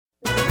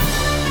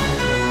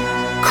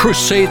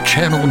CRUSADE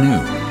Channel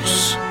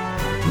News.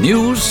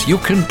 News you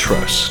can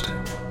trust,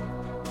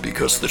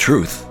 because the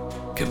truth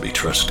can be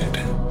trusted.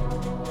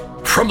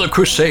 From the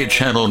CRUSADE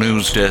Channel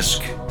News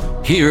Desk,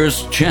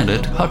 here's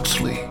Janet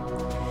Huxley.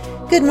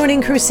 Good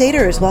morning,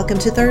 Crusaders. Welcome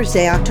to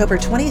Thursday, October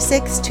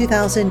 26,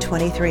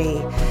 2023.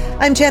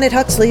 I'm Janet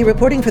Huxley,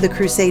 reporting for the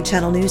CRUSADE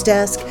Channel News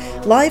Desk,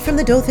 live from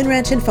the Dothan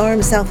Ranch and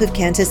Farm south of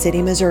Kansas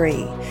City,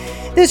 Missouri.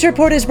 This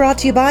report is brought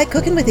to you by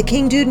Cooking with the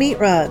King Dude Meat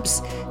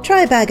Rubs.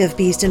 Try a bag of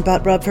beast and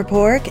butt rub for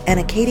pork and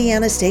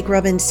Acadiana steak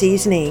rub and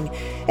seasoning.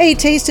 A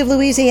taste of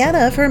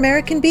Louisiana for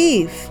American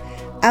beef.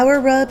 Our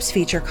rubs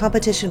feature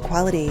competition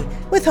quality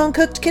with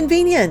home-cooked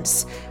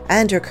convenience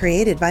and are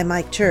created by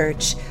Mike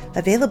Church.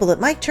 Available at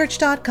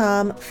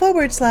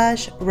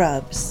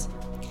mikechurch.com/rubs.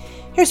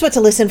 Here's what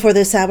to listen for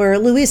this hour.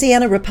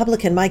 Louisiana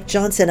Republican Mike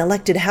Johnson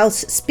elected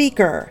House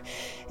Speaker.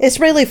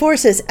 Israeli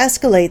forces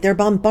escalate their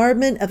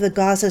bombardment of the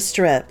Gaza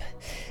Strip.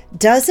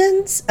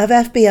 Dozens of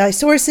FBI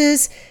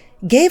sources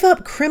gave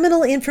up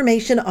criminal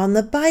information on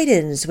the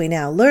Bidens, we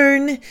now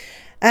learn.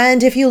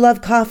 And if you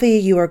love coffee,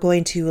 you are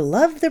going to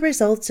love the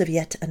results of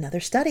yet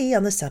another study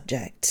on the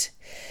subject.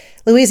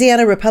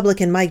 Louisiana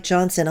Republican Mike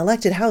Johnson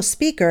elected House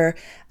Speaker.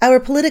 Our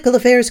political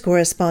affairs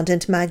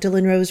correspondent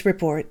Mahgdalen Rose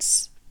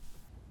reports.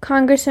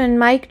 Congressman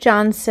Mike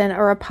Johnson,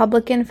 a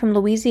Republican from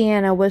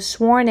Louisiana, was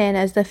sworn in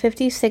as the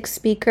 56th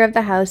Speaker of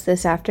the House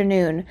this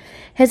afternoon.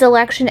 His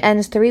election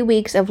ends 3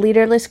 weeks of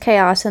leaderless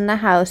chaos in the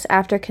House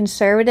after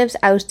conservatives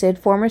ousted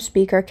former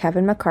Speaker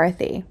Kevin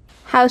McCarthy.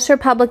 House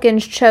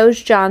Republicans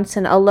chose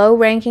Johnson, a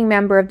low-ranking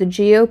member of the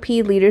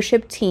GOP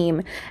leadership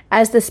team,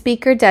 as the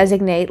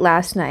Speaker-designate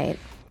last night.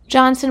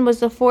 Johnson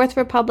was the fourth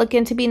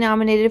Republican to be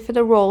nominated for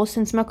the role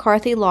since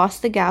McCarthy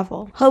lost the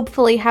gavel.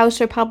 Hopefully,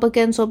 House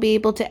Republicans will be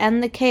able to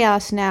end the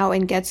chaos now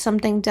and get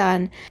something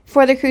done.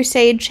 For the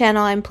CRUSADE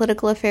Channel, I'm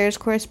political affairs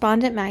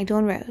correspondent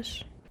Mahgdalen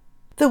Rose.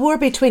 The war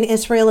between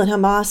Israel and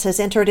Hamas has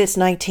entered its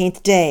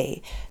 19th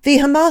day. The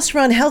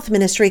Hamas-run health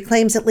ministry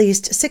claims at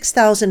least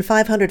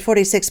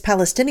 6,546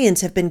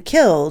 Palestinians have been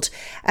killed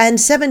and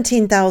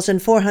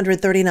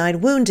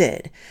 17,439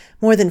 wounded.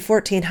 More than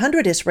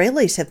 1,400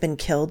 Israelis have been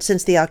killed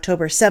since the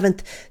October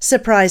 7th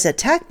surprise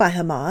attack by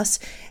Hamas,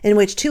 in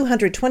which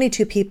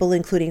 222 people,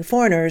 including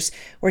foreigners,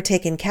 were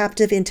taken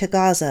captive into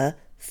Gaza.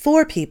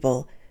 4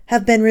 people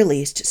have been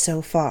released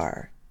so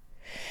far.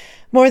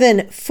 More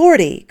than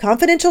 40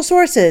 confidential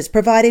sources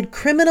provided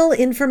criminal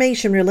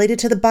information related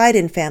to the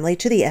Biden family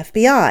to the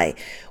FBI,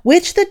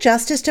 which the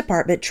Justice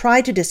Department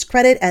tried to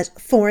discredit as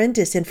foreign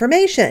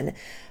disinformation.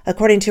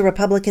 According to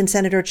Republican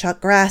Senator Chuck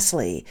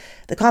Grassley,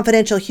 the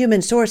confidential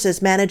human sources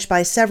managed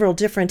by several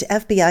different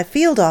FBI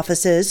field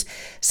offices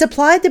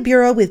supplied the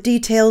Bureau with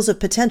details of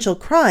potential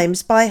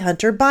crimes by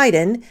Hunter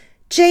Biden,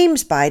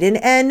 James Biden,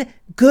 and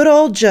Good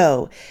Old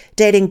Joe,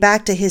 dating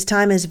back to his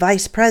time as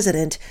vice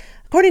president,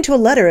 according to a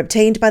letter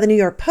obtained by the New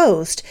York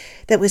Post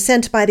that was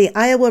sent by the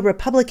Iowa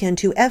Republican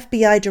to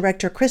FBI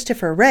Director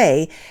Christopher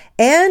Wray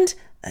and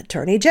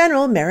Attorney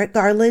General Merrick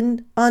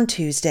Garland on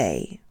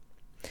Tuesday.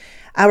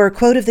 Our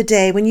quote of the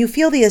day: when you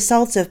feel the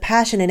assaults of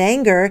passion and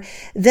anger,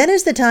 then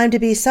is the time to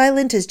be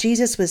silent as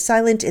Jesus was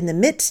silent in the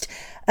midst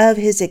of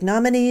his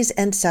ignominies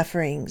and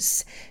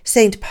sufferings.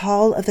 St.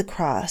 Paul of the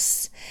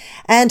Cross.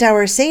 And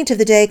our saint of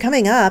the day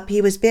coming up,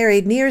 he was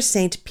buried near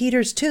St.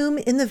 Peter's tomb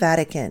in the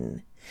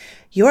Vatican.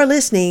 You're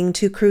listening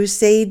to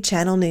CRUSADE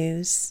Channel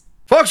News.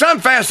 Folks, I'm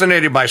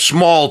fascinated by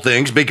small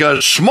things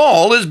because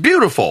small is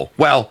beautiful.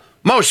 Well,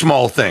 most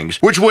small things,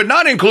 which would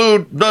not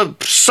include the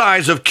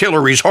size of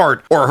Hillary's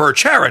heart or her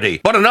charity.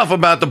 But enough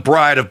about the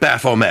Bride of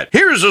Baphomet.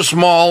 Here's a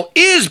small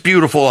is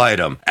beautiful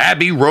item.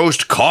 Abbey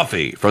roast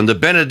coffee from the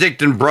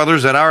Benedictine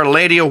brothers at Our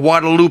Lady of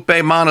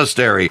Guadalupe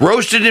Monastery.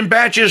 Roasted in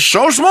batches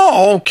so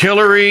small,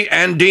 Hillary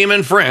and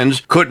demon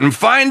friends couldn't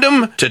find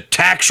them to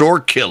tax or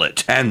kill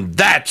it. And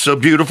that's a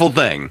beautiful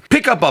thing.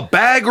 Pick up a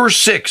bag or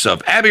 6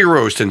 of Abbey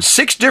roast in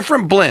 6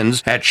 different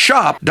blends at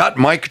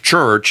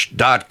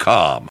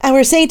shop.mikechurch.com.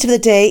 Our saint of the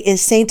day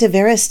is Saint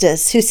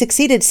Evaristus, who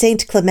succeeded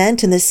Saint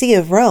Clement in the See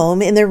of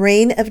Rome in the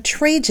reign of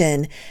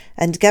Trajan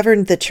and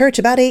governed the church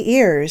about 8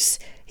 years.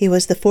 He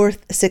was the 4th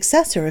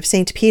successor of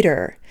Saint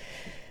Peter.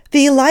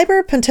 The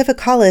Liber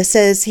Pontificalis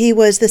says he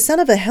was the son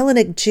of a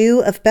Hellenic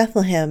Jew of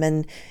Bethlehem,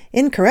 and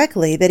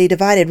incorrectly that he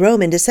divided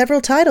Rome into several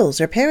titles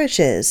or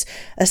parishes,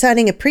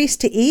 assigning a priest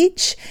to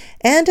each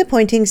and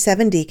appointing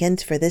 7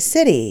 deacons for the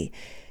city.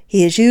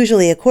 He is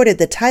usually accorded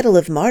the title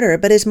of martyr,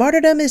 but his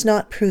martyrdom is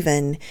not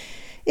proven.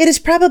 It is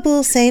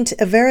probable Saint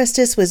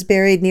Evaristus was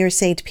buried near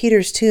St.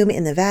 Peter's tomb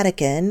in the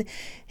Vatican.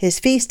 His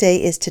feast day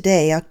is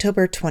today,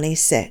 October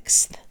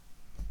 26th.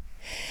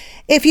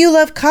 If you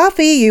love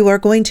coffee, you are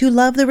going to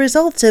love the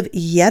results of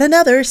yet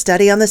another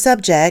study on the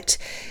subject.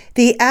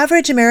 The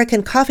average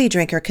American coffee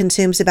drinker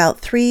consumes about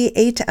 3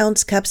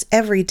 8-ounce cups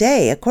every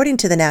day, according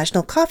to the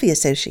National Coffee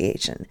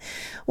Association.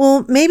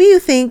 Well, maybe you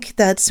think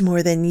that's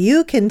more than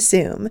you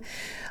consume.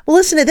 Well,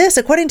 listen to this.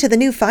 According to the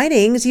new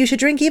findings, you should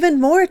drink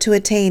even more to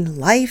attain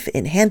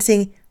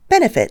life-enhancing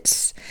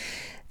benefits.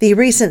 The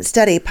recent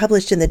study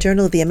published in the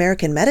Journal of the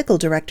American Medical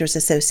Directors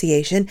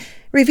Association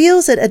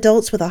reveals that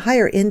adults with a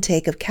higher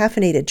intake of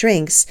caffeinated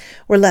drinks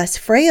were less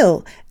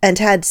frail and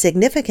had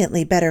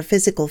significantly better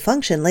physical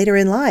function later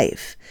in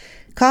life.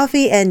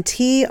 Coffee and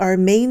tea are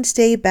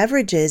mainstay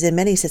beverages in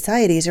many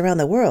societies around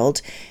the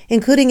world,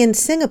 including in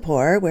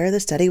Singapore, where the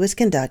study was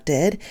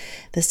conducted.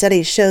 The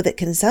studies show that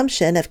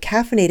consumption of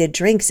caffeinated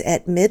drinks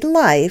at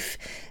midlife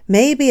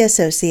may be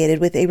associated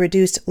with a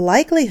reduced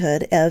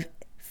likelihood of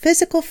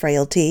physical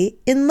frailty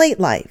in late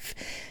life,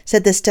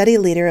 said the study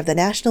leader of the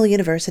National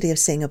University of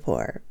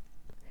Singapore.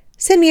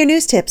 Send me your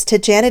news tips to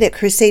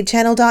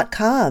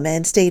janet@crusadechannel.com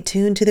and stay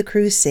tuned to the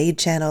Crusade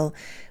Channel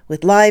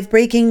with live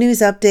breaking news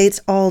updates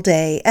all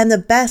day and the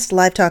best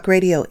live talk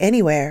radio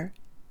anywhere.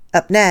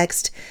 Up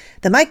next,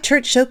 the Mike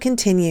Church Show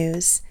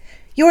continues.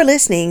 You're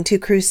listening to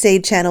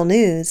Crusade Channel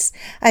News.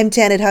 I'm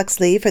Janet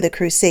Huxley for the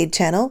Crusade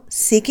Channel,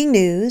 seeking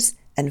news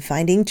and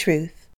finding truth.